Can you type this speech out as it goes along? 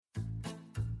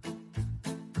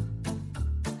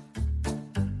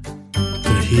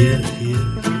The here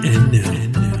and now.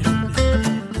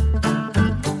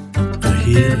 The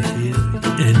here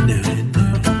and now.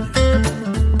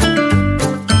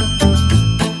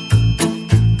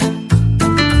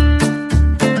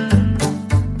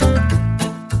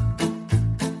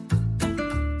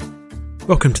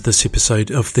 Welcome to this episode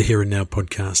of the Here and Now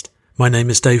podcast. My name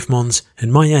is Dave Mons,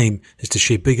 and my aim is to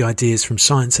share big ideas from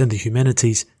science and the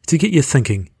humanities to get you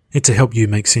thinking and to help you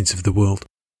make sense of the world.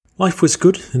 Life was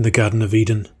good in the Garden of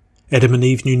Eden. Adam and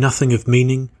Eve knew nothing of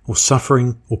meaning or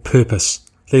suffering or purpose.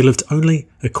 They lived only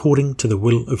according to the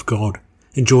will of God,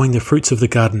 enjoying the fruits of the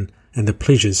garden and the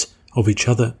pleasures of each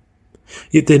other.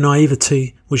 Yet their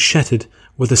naivety was shattered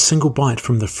with a single bite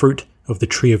from the fruit of the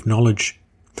tree of knowledge,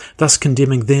 thus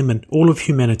condemning them and all of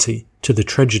humanity to the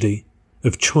tragedy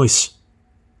of choice.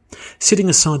 Setting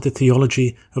aside the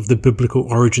theology of the biblical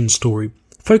origin story,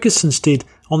 focus instead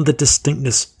on the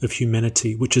distinctness of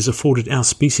humanity which is afforded our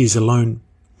species alone,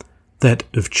 that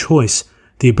of choice,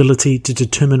 the ability to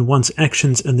determine one's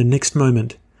actions in the next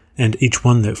moment and each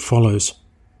one that follows.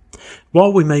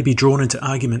 While we may be drawn into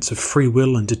arguments of free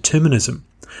will and determinism,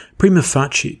 prima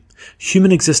facie,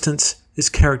 human existence is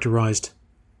characterized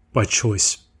by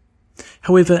choice.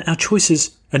 However, our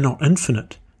choices are not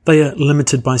infinite. They are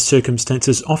limited by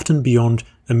circumstances often beyond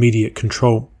immediate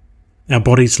control. Our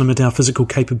bodies limit our physical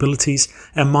capabilities,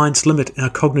 our minds limit our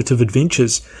cognitive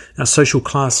adventures, our social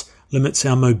class limits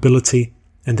our mobility,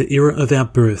 and the era of our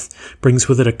birth brings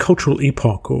with it a cultural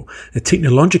epoch or a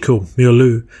technological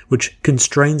milieu which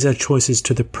constrains our choices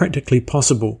to the practically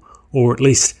possible, or at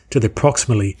least to the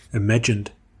proximally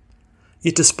imagined.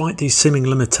 Yet despite these seeming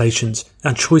limitations,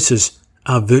 our choices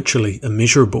are virtually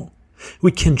immeasurable.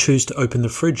 We can choose to open the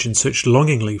fridge and search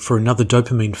longingly for another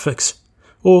dopamine fix,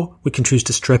 or we can choose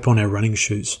to strap on our running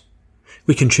shoes.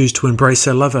 We can choose to embrace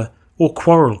our lover or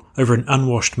quarrel over an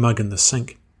unwashed mug in the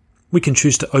sink. We can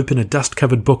choose to open a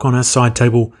dust-covered book on our side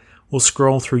table or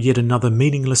scroll through yet another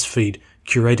meaningless feed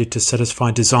curated to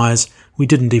satisfy desires we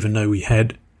didn't even know we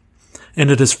had. And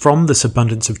it is from this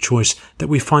abundance of choice that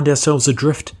we find ourselves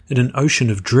adrift in an ocean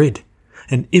of dread,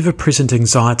 an ever-present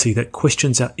anxiety that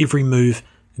questions our every move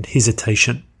and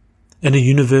hesitation. In a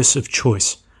universe of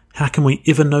choice, how can we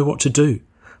ever know what to do?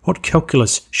 What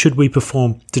calculus should we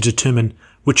perform to determine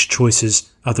which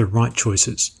choices are the right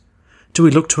choices? Do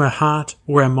we look to our heart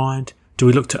or our mind? Do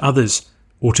we look to others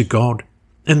or to God?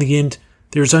 In the end,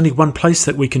 there is only one place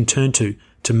that we can turn to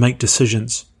make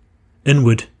decisions: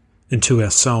 inward into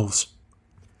ourselves.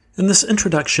 In this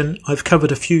introduction, I've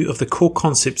covered a few of the core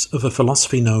concepts of a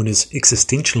philosophy known as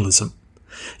existentialism.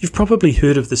 You've probably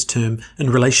heard of this term in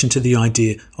relation to the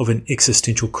idea of an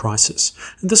existential crisis,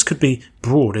 and this could be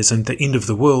broad as in the end of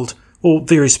the world, or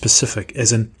very specific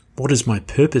as in what is my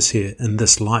purpose here in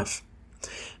this life.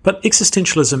 But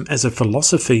existentialism as a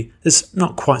philosophy is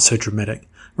not quite so dramatic.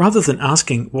 Rather than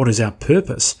asking what is our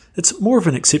purpose, it's more of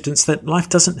an acceptance that life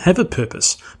doesn't have a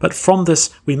purpose, but from this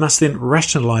we must then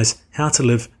rationalize how to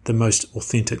live the most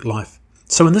authentic life.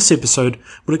 So in this episode,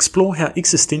 we'll explore how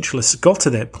existentialists got to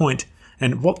that point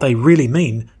and what they really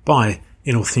mean by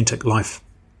an authentic life.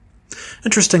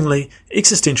 Interestingly,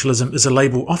 existentialism is a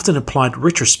label often applied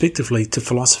retrospectively to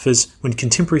philosophers when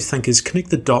contemporary thinkers connect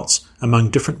the dots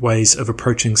among different ways of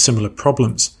approaching similar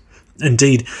problems.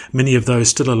 Indeed, many of those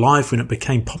still alive when it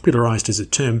became popularized as a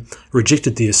term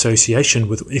rejected the association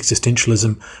with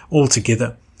existentialism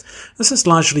altogether. This is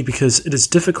largely because it is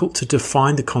difficult to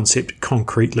define the concept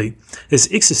concretely, as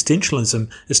existentialism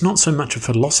is not so much a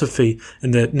philosophy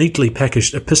in the neatly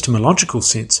packaged epistemological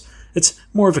sense. It's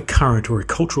more of a current or a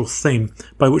cultural theme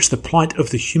by which the plight of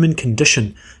the human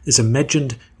condition is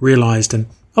imagined, realized, and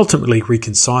ultimately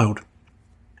reconciled.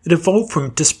 It evolved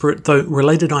from disparate though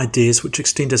related ideas which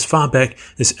extend as far back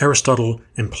as Aristotle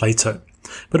and Plato.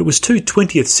 But it was two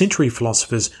 20th century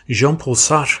philosophers, Jean-Paul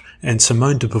Sartre and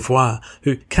Simone de Beauvoir,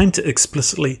 who came to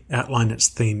explicitly outline its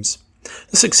themes.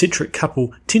 This eccentric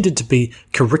couple tended to be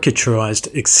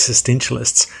caricaturized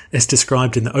existentialists, as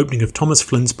described in the opening of Thomas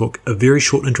Flynn's book, A Very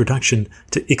Short Introduction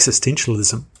to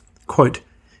Existentialism. Quote,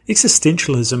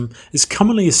 existentialism is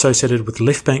commonly associated with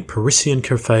left-bank Parisian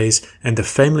cafes and the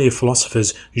family of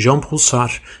philosophers Jean-Paul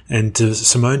Sartre and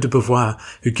Simone de Beauvoir,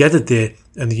 who gathered there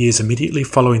in the years immediately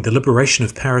following the liberation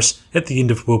of Paris at the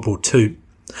end of World War II.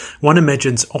 One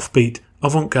imagines offbeat,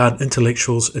 avant-garde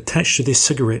intellectuals attached to their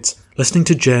cigarettes, listening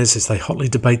to jazz as they hotly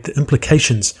debate the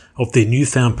implications of their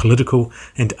newfound political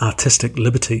and artistic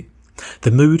liberty.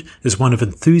 The mood is one of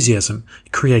enthusiasm,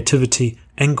 creativity,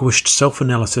 anguished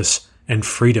self-analysis, and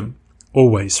freedom.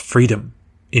 Always freedom.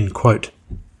 End quote.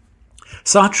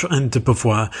 Sartre and de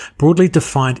Beauvoir broadly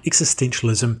defined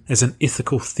existentialism as an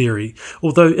ethical theory,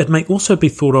 although it may also be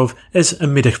thought of as a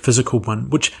metaphysical one,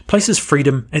 which places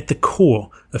freedom at the core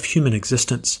of human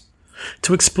existence.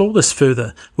 To explore this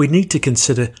further, we need to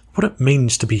consider what it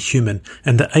means to be human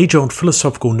and the age-old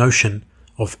philosophical notion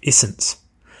of essence.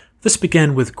 This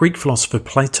began with Greek philosopher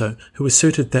Plato, who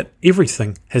asserted that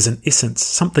everything has an essence,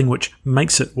 something which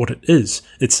makes it what it is,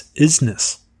 its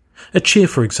isness. A chair,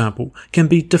 for example, can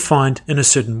be defined in a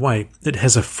certain way. It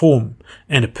has a form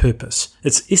and a purpose.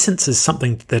 Its essence is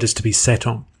something that is to be sat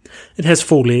on. It has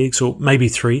 4 legs, or maybe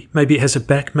 3, maybe it has a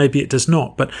back, maybe it does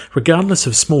not, but regardless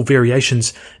of small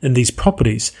variations in these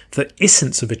properties, the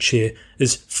essence of a chair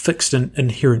is fixed and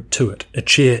inherent to it. A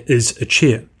chair is a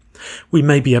chair. We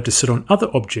may be able to sit on other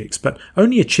objects, but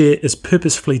only a chair is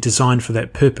purposefully designed for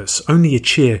that purpose. Only a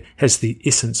chair has the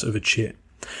essence of a chair.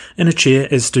 And a chair,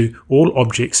 as do all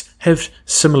objects, have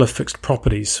similar fixed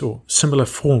properties or similar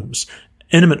forms.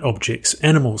 Animate objects,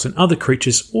 animals and other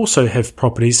creatures also have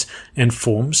properties and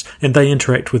forms, and they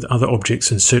interact with other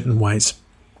objects in certain ways.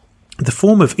 The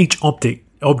form of each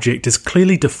object is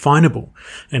clearly definable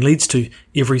and leads to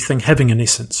everything having an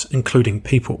essence, including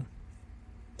people.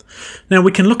 Now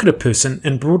we can look at a person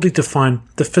and broadly define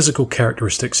the physical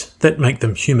characteristics that make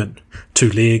them human. 2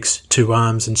 legs, 2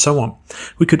 arms, and so on.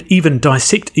 We could even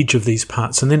dissect each of these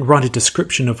parts and then write a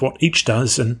description of what each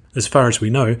does and, as far as we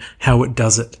know, how it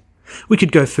does it. We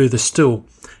could go further still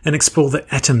and explore the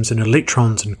atoms and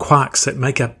electrons and quarks that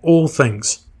make up all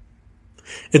things.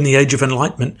 In the Age of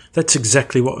Enlightenment, that's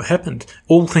exactly what happened.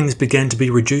 All things began to be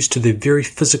reduced to their very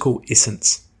physical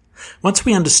essence. Once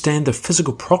we understand the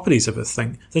physical properties of a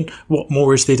thing, then what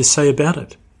more is there to say about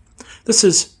it? This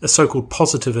is a so-called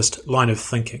positivist line of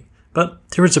thinking, but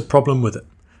there is a problem with it.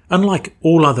 Unlike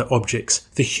all other objects,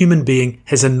 the human being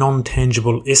has a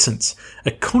non-tangible essence, a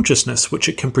consciousness which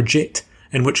it can project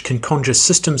and which can conjure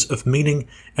systems of meaning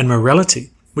and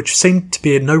morality, which seem to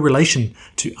bear no relation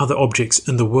to other objects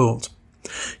in the world.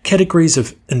 Categories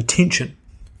of intention,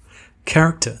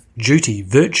 character, duty,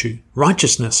 virtue,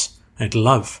 righteousness, and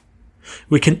love.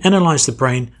 We can analyze the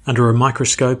brain under a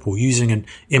microscope or using an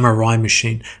MRI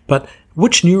machine, but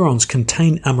which neurons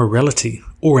contain our morality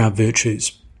or our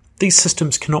virtues? These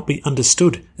systems cannot be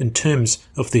understood in terms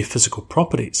of their physical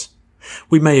properties.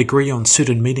 We may agree on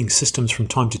certain meaning systems from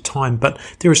time to time, but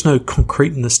there is no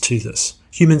concreteness to this.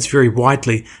 Humans vary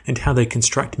widely in how they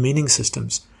construct meaning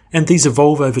systems, and these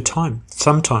evolve over time,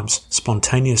 sometimes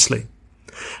spontaneously.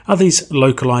 Are these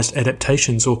localized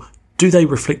adaptations, or do they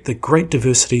reflect the great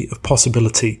diversity of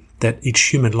possibility that each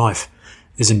human life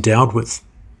is endowed with?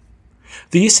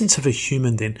 The essence of a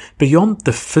human, then, beyond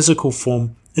the physical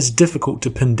form, is difficult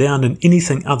to pin down in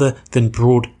anything other than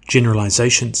broad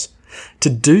generalizations. To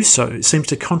do so seems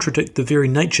to contradict the very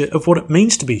nature of what it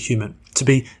means to be human, to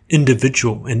be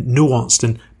individual and nuanced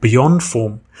and beyond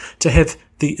form, to have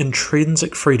the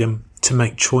intrinsic freedom to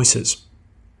make choices.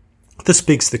 This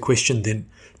begs the question then,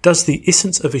 does the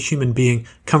essence of a human being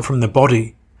come from the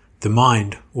body, the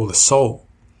mind, or the soul?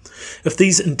 If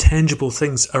these intangible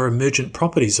things are emergent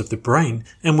properties of the brain,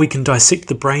 and we can dissect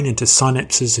the brain into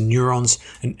synapses and neurons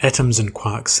and atoms and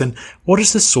quarks, then what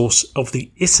is the source of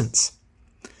the essence?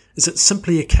 Is it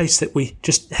simply a case that we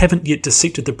just haven't yet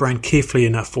dissected the brain carefully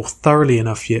enough or thoroughly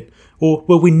enough yet? Or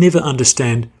will we never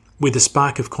understand where the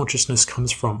spark of consciousness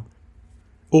comes from?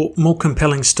 Or, more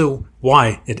compelling still,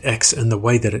 why it acts in the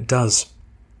way that it does?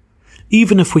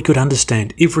 Even if we could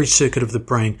understand every circuit of the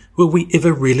brain, will we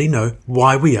ever really know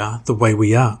why we are the way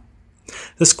we are?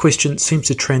 This question seems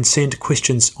to transcend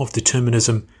questions of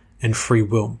determinism and free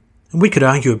will. And we could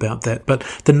argue about that, but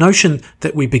the notion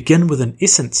that we begin with an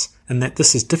essence and that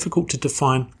this is difficult to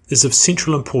define is of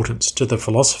central importance to the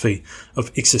philosophy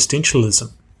of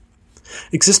existentialism.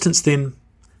 Existence, then,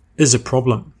 is a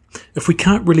problem. If we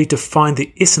can't really define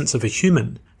the essence of a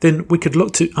human, then we could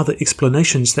look to other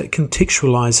explanations that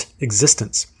contextualize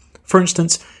existence. For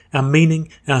instance, our meaning,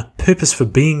 our purpose for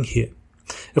being here.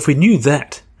 If we knew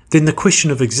that, then the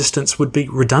question of existence would be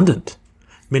redundant.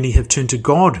 Many have turned to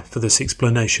God for this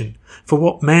explanation, for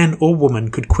what man or woman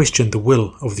could question the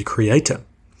will of the Creator.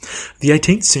 The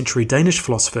 18th century Danish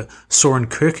philosopher Søren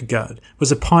Kierkegaard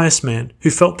was a pious man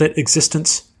who felt that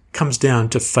existence comes down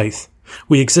to faith.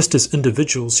 We exist as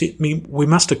individuals, yet we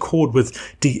must accord with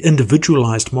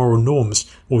de-individualized moral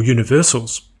norms or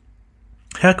universals.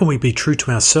 How can we be true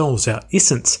to ourselves, our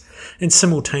essence, and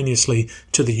simultaneously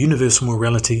to the universal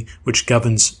morality which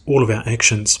governs all of our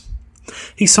actions?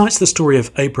 He cites the story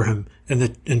of Abraham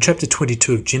in chapter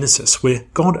 22 of Genesis, where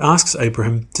God asks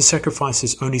Abraham to sacrifice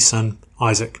his only son,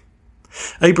 Isaac.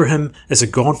 Abraham, as a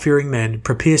God-fearing man,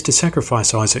 prepares to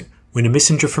sacrifice Isaac, when a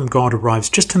messenger from God arrives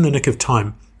just in the nick of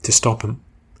time to stop him.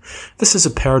 This is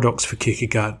a paradox for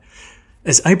Kierkegaard,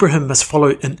 as Abraham must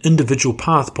follow an individual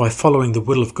path by following the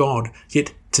will of God,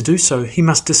 yet to do so he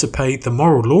must disobey the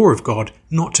moral law of God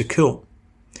not to kill.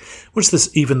 Was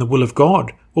this even the will of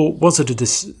God, or was it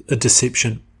a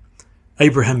deception?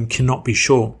 Abraham cannot be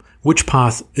sure which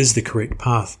path is the correct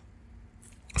path.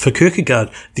 For Kierkegaard,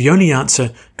 the only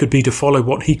answer could be to follow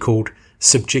what he called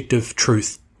subjective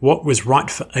truth, what was right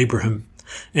for Abraham,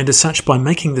 and as such, by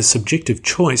making the subjective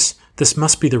choice, this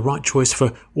must be the right choice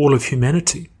for all of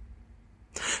humanity.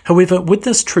 However, with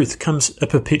this truth comes a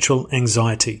perpetual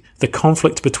anxiety, the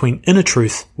conflict between inner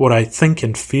truth, what I think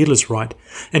and feel is right,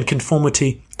 and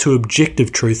conformity to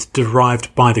objective truth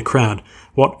derived by the crowd,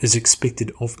 what is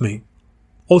expected of me.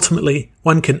 Ultimately,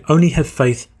 one can only have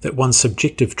faith that one's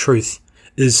subjective truth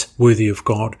is worthy of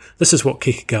God. This is what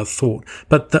Kierkegaard thought,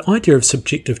 but the idea of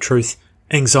subjective truth,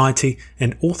 anxiety,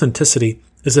 and authenticity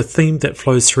is a theme that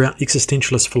flows throughout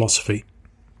existentialist philosophy.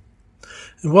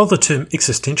 And while the term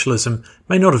existentialism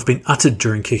may not have been uttered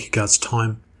during Kierkegaard's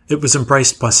time, it was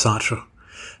embraced by Sartre.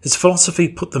 His philosophy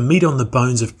put the meat on the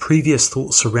bones of previous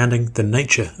thoughts surrounding the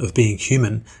nature of being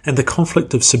human and the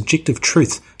conflict of subjective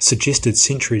truth suggested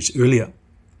centuries earlier.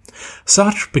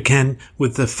 Sartre began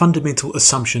with the fundamental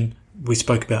assumption we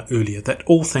spoke about earlier, that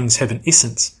all things have an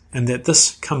essence and that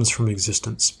this comes from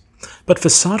existence. But for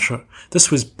Sartre,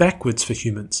 this was backwards for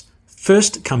humans.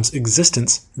 First comes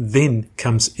existence, then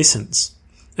comes essence.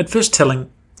 At first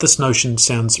telling, this notion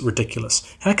sounds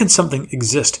ridiculous. How can something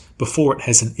exist before it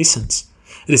has an essence?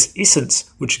 It is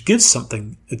essence which gives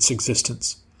something its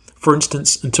existence. For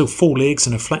instance, until four legs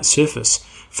and a flat surface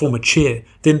form a chair,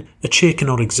 then a chair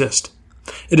cannot exist.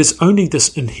 It is only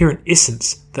this inherent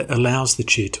essence that allows the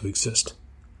chair to exist.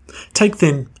 Take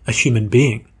then a human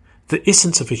being. The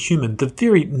essence of a human, the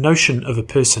very notion of a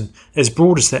person, as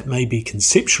broad as that may be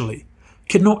conceptually,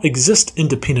 cannot exist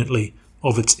independently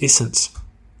of its essence.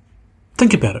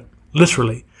 Think about it,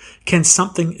 literally. Can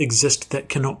something exist that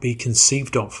cannot be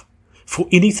conceived of? For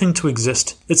anything to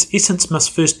exist, its essence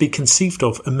must first be conceived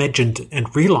of, imagined,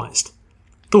 and realized.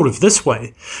 Thought of this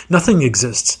way, nothing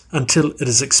exists until it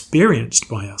is experienced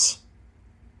by us.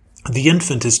 The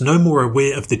infant is no more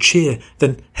aware of the chair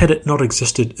than had it not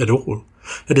existed at all.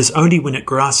 It is only when it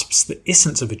grasps the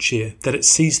essence of a chair that it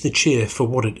sees the chair for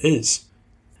what it is.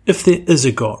 If there is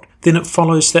a God, then it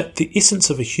follows that the essence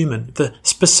of a human, the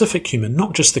specific human,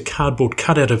 not just the cardboard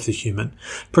cutout of the human,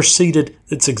 preceded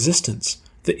its existence.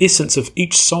 The essence of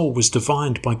each soul was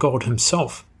divined by God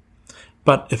himself.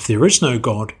 But if there is no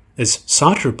God, as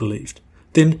Sartre believed,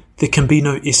 then there can be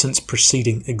no essence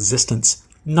preceding existence.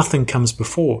 Nothing comes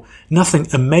before. Nothing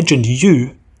imagined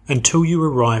you until you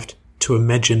arrived to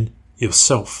imagine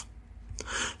yourself.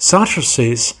 Sartre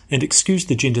says, and excuse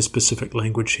the gender-specific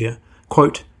language here,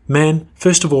 quote, "Man,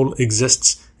 first of all,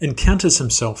 exists, encounters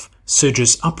himself,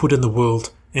 surges upward in the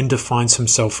world, and defines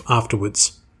himself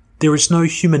afterwards. There is no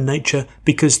human nature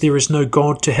because there is no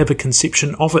God to have a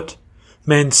conception of it.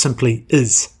 Man simply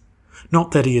is.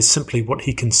 Not that he is simply what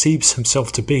he conceives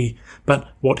himself to be, but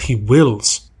what he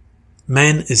wills.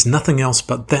 Man is nothing else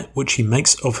but that which he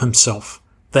makes of himself.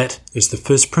 That is the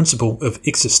first principle of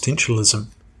existentialism."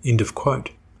 End of quote.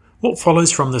 What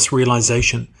follows from this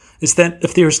realization is that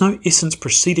if there is no essence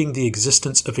preceding the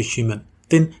existence of a human,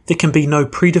 then there can be no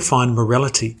predefined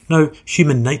morality, no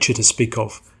human nature to speak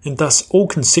of, and thus all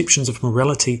conceptions of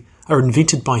morality are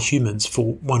invented by humans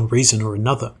for one reason or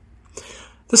another.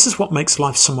 This is what makes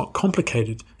life somewhat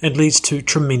complicated and leads to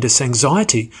tremendous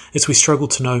anxiety as we struggle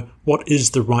to know what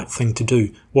is the right thing to do,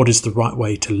 what is the right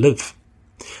way to live.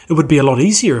 It would be a lot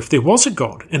easier if there was a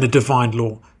God and a divine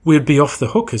law. We would be off the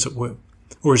hook, as it were.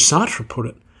 Or as Sartre put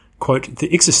it, quote, "The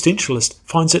existentialist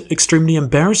finds it extremely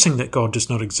embarrassing that God does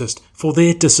not exist, for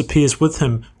there disappears with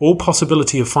him all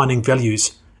possibility of finding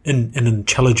values in an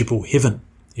intelligible heaven."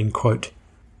 End quote.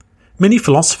 Many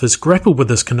philosophers grappled with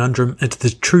this conundrum, and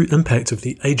the true impact of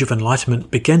the Age of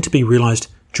Enlightenment began to be realized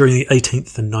during the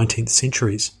 18th and 19th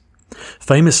centuries.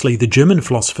 Famously, the German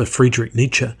philosopher Friedrich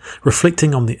Nietzsche,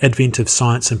 reflecting on the advent of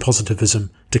science and positivism,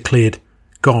 declared,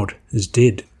 "God is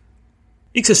dead."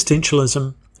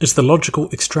 Existentialism is the logical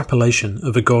extrapolation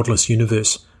of a godless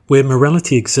universe, where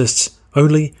morality exists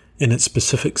only in its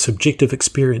specific subjective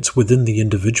experience within the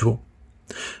individual.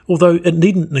 Although it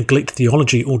needn't neglect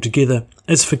theology altogether,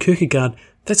 as for Kierkegaard,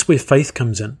 that's where faith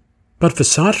comes in. But for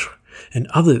Sartre and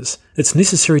others, it's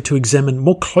necessary to examine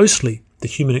more closely the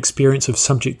human experience of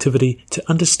subjectivity to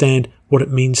understand what it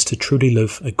means to truly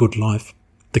live a good life.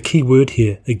 The key word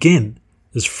here, again,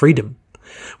 is freedom.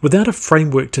 Without a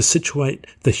framework to situate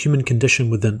the human condition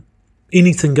within,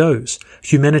 Anything goes.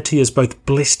 Humanity is both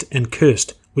blessed and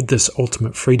cursed with this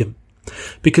ultimate freedom.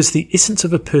 Because the essence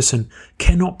of a person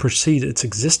cannot precede its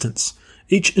existence,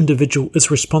 each individual is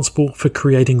responsible for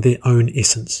creating their own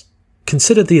essence.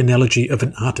 Consider the analogy of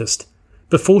an artist.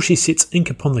 Before she sets ink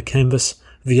upon the canvas,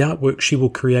 the artwork she will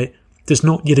create does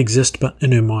not yet exist but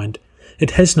in her mind.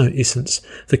 It has no essence.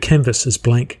 The canvas is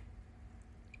blank.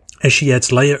 As she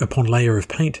adds layer upon layer of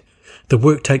paint, the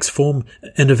work takes form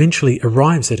and eventually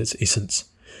arrives at its essence.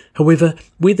 However,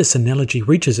 where this analogy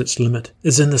reaches its limit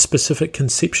is in the specific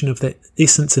conception of that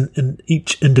essence in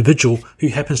each individual who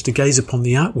happens to gaze upon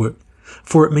the artwork,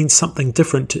 for it means something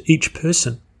different to each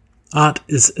person. Art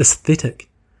is aesthetic.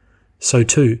 So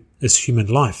too is human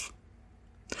life.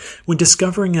 When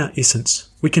discovering our essence,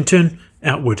 we can turn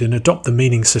outward and adopt the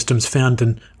meaning systems found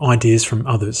in ideas from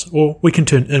others, or we can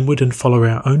turn inward and follow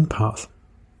our own path.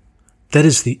 That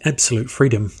is the absolute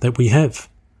freedom that we have.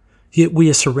 Yet we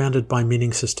are surrounded by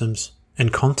meaning systems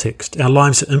and context. Our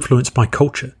lives are influenced by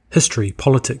culture, history,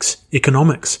 politics,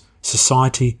 economics,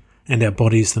 society, and our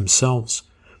bodies themselves.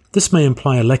 This may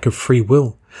imply a lack of free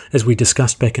will, as we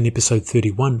discussed back in episode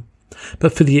 31.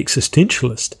 But for the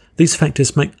existentialist, these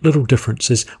factors make little difference,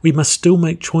 as we must still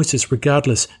make choices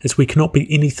regardless, as we cannot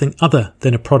be anything other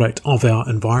than a product of our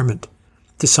environment.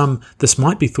 To some, this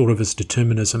might be thought of as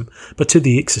determinism, but to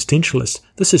the existentialist,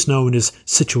 this is known as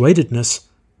situatedness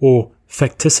or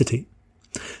facticity.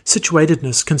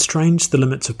 Situatedness constrains the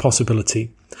limits of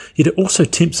possibility, yet it also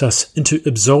tempts us into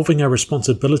absolving our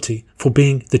responsibility for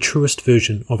being the truest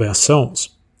version of ourselves.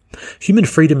 Human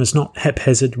freedom is not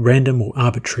haphazard, random, or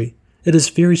arbitrary. It is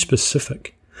very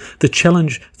specific. The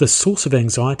challenge, the source of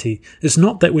anxiety, is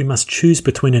not that we must choose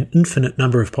between an infinite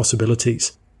number of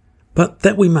possibilities, but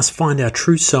that we must find our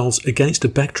true selves against a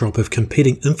backdrop of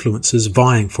competing influences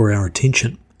vying for our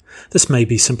attention. This may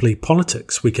be simply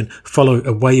politics. We can follow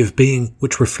a way of being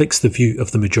which reflects the view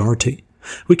of the majority.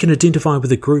 We can identify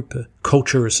with a group, a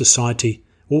culture, a society,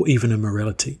 or even a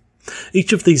morality.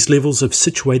 Each of these levels of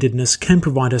situatedness can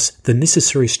provide us the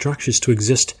necessary structures to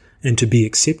exist and to be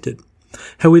accepted.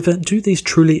 However, do these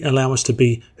truly allow us to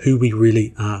be who we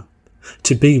really are?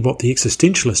 To be what the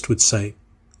existentialist would say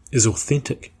is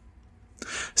authentic.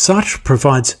 Sartre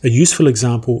provides a useful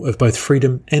example of both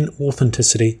freedom and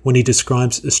authenticity when he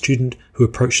describes a student who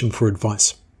approached him for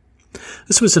advice.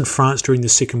 This was in France during the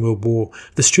Second World War.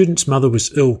 The student's mother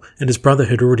was ill and his brother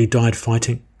had already died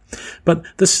fighting. But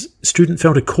this student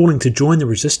felt a calling to join the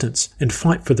resistance and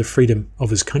fight for the freedom of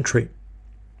his country.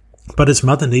 But his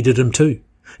mother needed him too.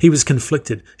 He was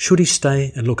conflicted. Should he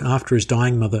stay and look after his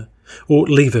dying mother, or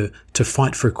leave her to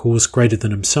fight for a cause greater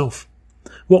than himself?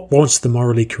 What was the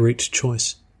morally correct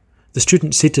choice? The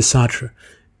student said to Sartre,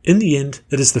 "In the end,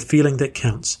 it is the feeling that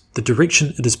counts. The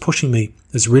direction it is pushing me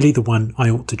is really the one I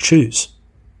ought to choose."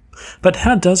 But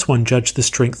how does one judge the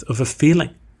strength of a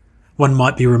feeling? One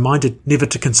might be reminded never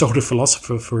to consult a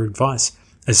philosopher for advice,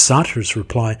 as Sartre's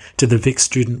reply to the vexed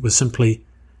student was simply,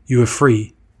 "You are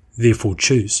free, therefore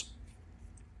choose."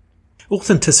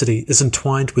 Authenticity is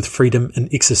entwined with freedom and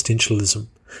existentialism.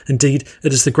 Indeed,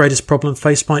 it is the greatest problem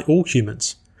faced by all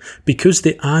humans. Because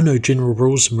there are no general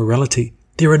rules of morality,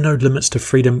 there are no limits to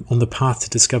freedom on the path to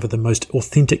discover the most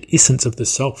authentic essence of the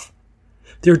self.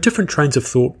 There are different trains of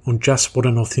thought on just what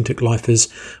an authentic life is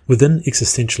within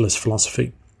existentialist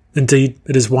philosophy. Indeed,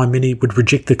 it is why many would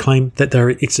reject the claim that they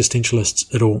are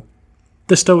existentialists at all.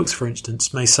 The Stoics, for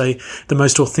instance, may say the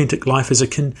most authentic life is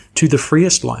akin to the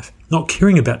freest life, not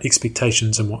caring about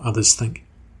expectations and what others think.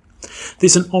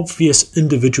 There's an obvious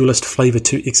individualist flavour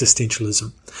to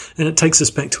existentialism, and it takes us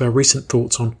back to our recent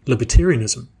thoughts on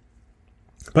libertarianism.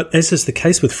 But as is the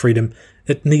case with freedom,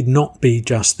 it need not be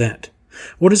just that.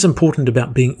 What is important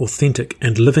about being authentic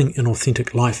and living an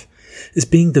authentic life is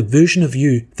being the version of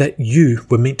you that you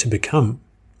were meant to become.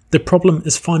 The problem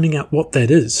is finding out what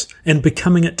that is and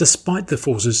becoming it despite the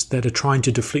forces that are trying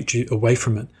to deflect you away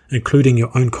from it, including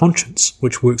your own conscience,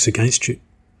 which works against you.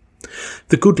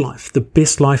 The good life, the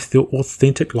best life, the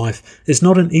authentic life is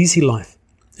not an easy life.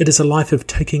 It is a life of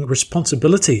taking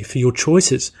responsibility for your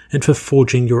choices and for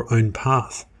forging your own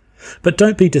path. But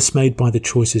don't be dismayed by the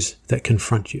choices that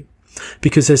confront you.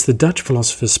 Because as the Dutch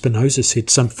philosopher Spinoza said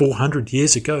some 400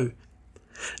 years ago,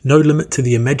 no limit to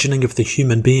the imagining of the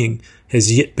human being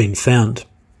has yet been found.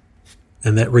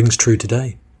 And that rings true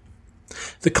today.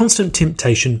 The constant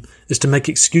temptation is to make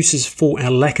excuses for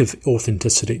our lack of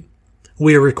authenticity.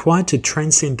 We are required to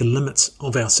transcend the limits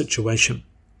of our situation.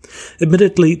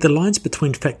 Admittedly, the lines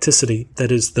between facticity,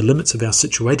 that is, the limits of our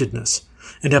situatedness,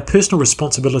 and our personal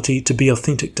responsibility to be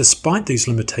authentic despite these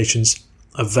limitations,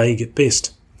 are vague at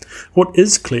best. What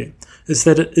is clear is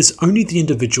that it is only the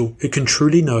individual who can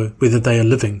truly know whether they are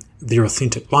living their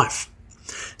authentic life.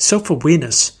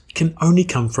 Self-awareness can only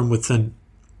come from within.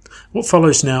 What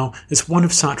follows now is one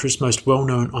of Sartre's most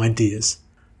well-known ideas,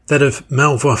 that of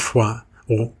mauvaise foi,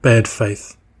 or bad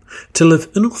faith. To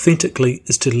live inauthentically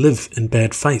is to live in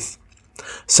bad faith.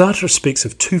 Sartre speaks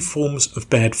of two forms of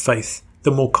bad faith.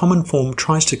 The more common form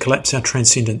tries to collapse our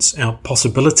transcendence, our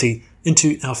possibility,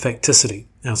 into our facticity,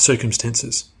 our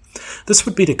circumstances. This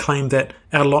would be to claim that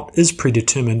our lot is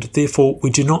predetermined, therefore we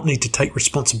do not need to take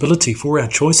responsibility for our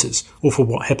choices or for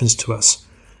what happens to us.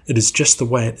 It is just the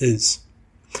way it is.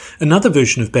 Another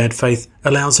version of bad faith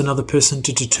allows another person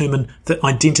to determine the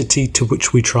identity to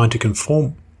which we try to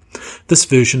conform. This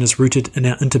version is rooted in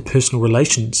our interpersonal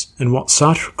relations and what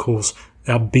Sartre calls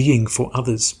our being for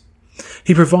others.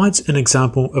 He provides an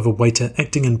example of a waiter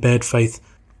acting in bad faith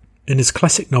in his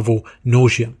classic novel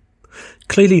Nausea.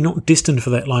 Clearly not destined for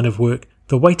that line of work,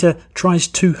 the waiter tries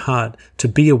too hard to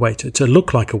be a waiter, to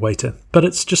look like a waiter, but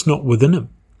it's just not within him.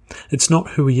 It's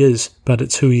not who he is, but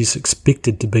it's who he is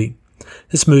expected to be.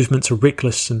 His movements are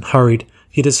reckless and hurried,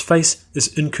 yet his face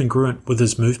is incongruent with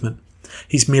his movement.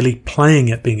 He's merely playing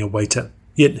at being a waiter,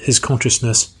 yet his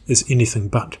consciousness is anything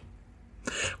but.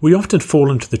 We often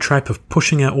fall into the trap of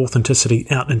pushing our authenticity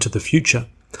out into the future.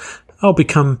 I'll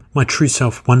become my true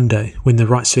self one day when the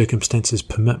right circumstances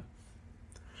permit.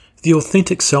 The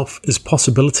authentic self is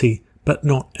possibility, but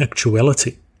not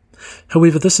actuality.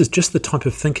 However, this is just the type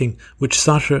of thinking which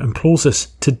Sartre implores us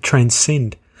to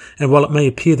transcend, and while it may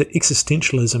appear that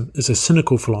existentialism is a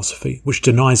cynical philosophy which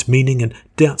denies meaning and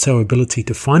doubts our ability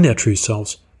to find our true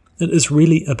selves, it is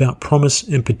really about promise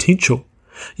and potential.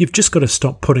 You've just got to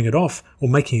stop putting it off or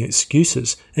making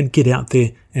excuses and get out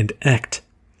there and act.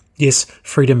 Yes,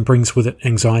 freedom brings with it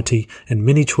anxiety, and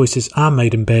many choices are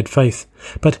made in bad faith,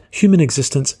 but human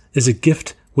existence is a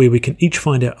gift where we can each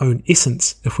find our own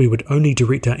essence if we would only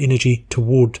direct our energy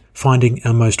toward finding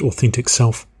our most authentic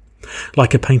self.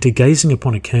 Like a painter gazing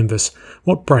upon a canvas,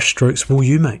 what brushstrokes will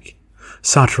you make?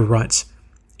 Sartre writes,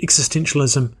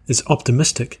 existentialism is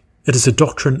optimistic. It is a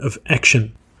doctrine of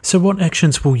action. So what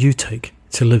actions will you take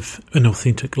to live an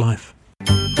authentic life?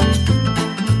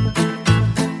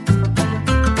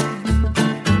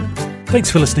 Thanks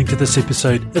for listening to this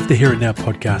episode of the Here and Now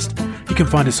podcast. You can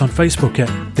find us on Facebook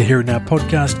at the Here and Now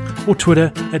podcast or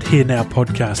Twitter at Here Now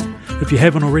Podcast. If you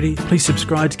haven't already, please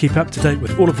subscribe to keep up to date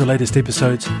with all of the latest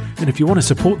episodes. And if you want to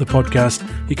support the podcast,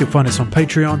 you can find us on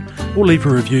Patreon or leave a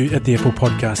review at the Apple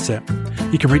Podcasts app.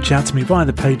 You can reach out to me via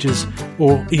the pages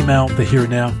or email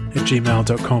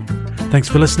thehereandnow@gmail.com. Thanks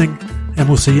for listening, and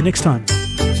we'll see you next time.